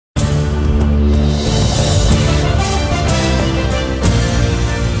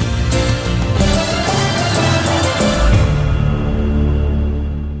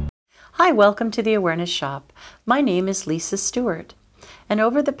Hi, welcome to the Awareness Shop. My name is Lisa Stewart, and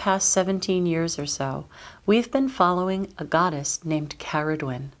over the past 17 years or so, we've been following a goddess named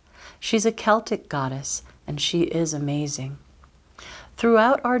Cerridwen. She's a Celtic goddess, and she is amazing.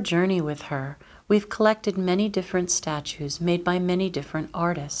 Throughout our journey with her, we've collected many different statues made by many different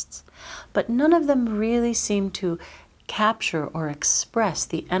artists, but none of them really seem to capture or express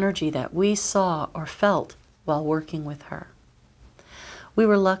the energy that we saw or felt while working with her. We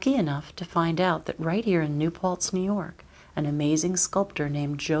were lucky enough to find out that right here in New Paltz, New York, an amazing sculptor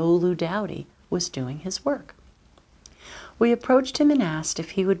named Joe Laudati was doing his work. We approached him and asked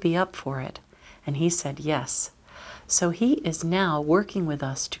if he would be up for it, and he said yes. So he is now working with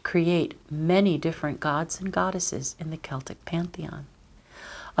us to create many different gods and goddesses in the Celtic pantheon.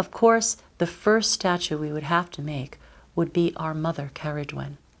 Of course, the first statue we would have to make would be our mother,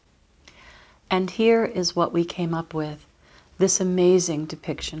 Cerridwen. And here is what we came up with. This amazing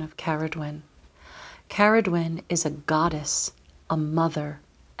depiction of Cerridwen. Cerridwen is a goddess, a mother,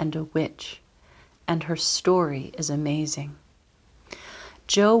 and a witch, and her story is amazing.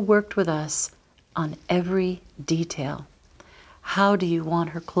 Joe worked with us on every detail. How do you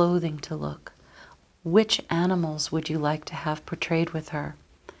want her clothing to look? Which animals would you like to have portrayed with her?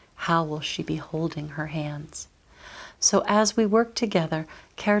 How will she be holding her hands? So as we worked together,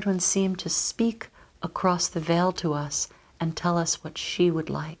 Cerridwen seemed to speak across the veil to us and tell us what she would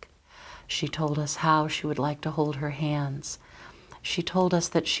like. She told us how she would like to hold her hands. She told us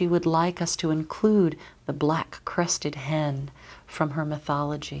that she would like us to include the black-crested hen from her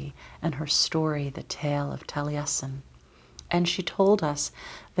mythology and her story, the tale of Taliesin. And she told us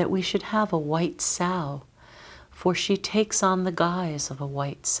that we should have a white sow, for she takes on the guise of a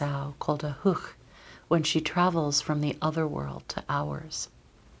white sow called a hwch when she travels from the other world to ours.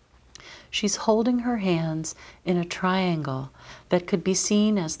 She's holding her hands in a triangle that could be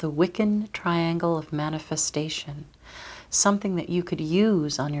seen as the Wiccan triangle of manifestation, something that you could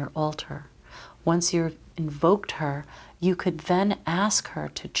use on your altar. Once you've invoked her, you could then ask her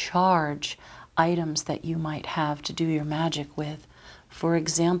to charge items that you might have to do your magic with. For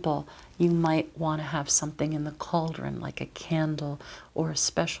example, you might want to have something in the cauldron, like a candle or a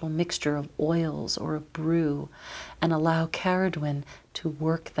special mixture of oils or a brew, and allow Cerridwen to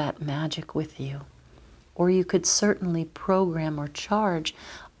work that magic with you. Or you could certainly program or charge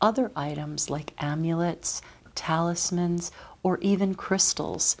other items like amulets, talismans, or even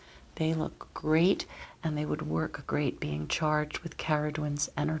crystals. They look great, and they would work great being charged with Cerridwen's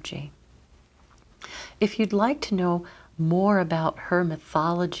energy. If you'd like to know more about her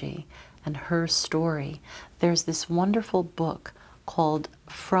mythology and her story, there's this wonderful book called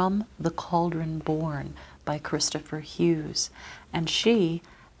From the Cauldron Born by Christopher Hughes, and she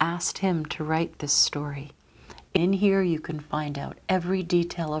asked him to write this story. In here you can find out every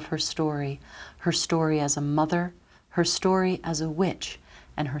detail of her story as a mother, her story as a witch,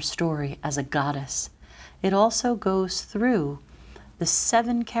 and her story as a goddess. It also goes through the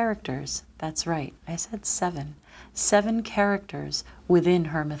 7 characters, that's right, I said 7 characters within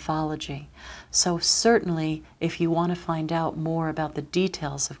her mythology. So certainly, if you want to find out more about the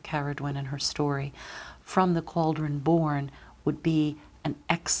details of Cerridwen and her story, From the Cauldron Born would be an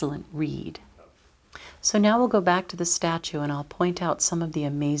excellent read. So now we'll go back to the statue and I'll point out some of the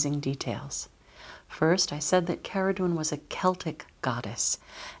amazing details. First, I said that Cerridwen was a Celtic goddess,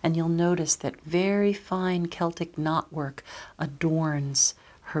 and you'll notice that very fine Celtic knotwork adorns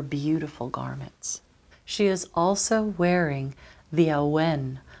her beautiful garments. She is also wearing the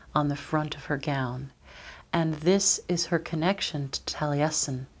Awen on the front of her gown, and this is her connection to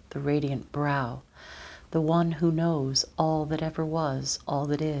Taliesin, the radiant brow, the one who knows all that ever was, all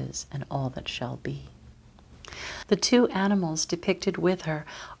that is, and all that shall be. The 2 animals depicted with her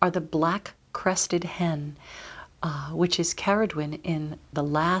are the black-crested hen, which is Cerridwen in the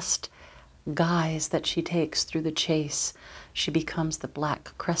last guise that she takes through the chase. She becomes the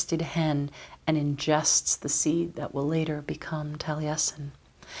black-crested hen and ingests the seed that will later become Taliesin.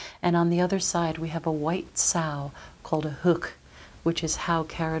 And on the other side we have a white sow called a hwch, which is how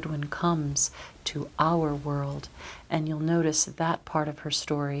Cerridwen comes to our world. And you'll notice that part of her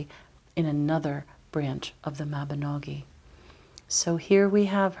story in another branch of the Mabinogi. So here we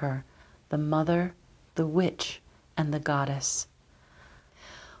have her, the mother, the witch, and the goddess.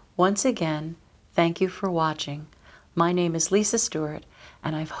 Once again, thank you for watching. My name is Lisa Stewart,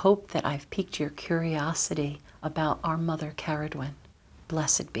 and I've hoped that I've piqued your curiosity about our mother Cerridwen.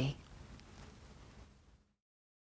 Blessed be.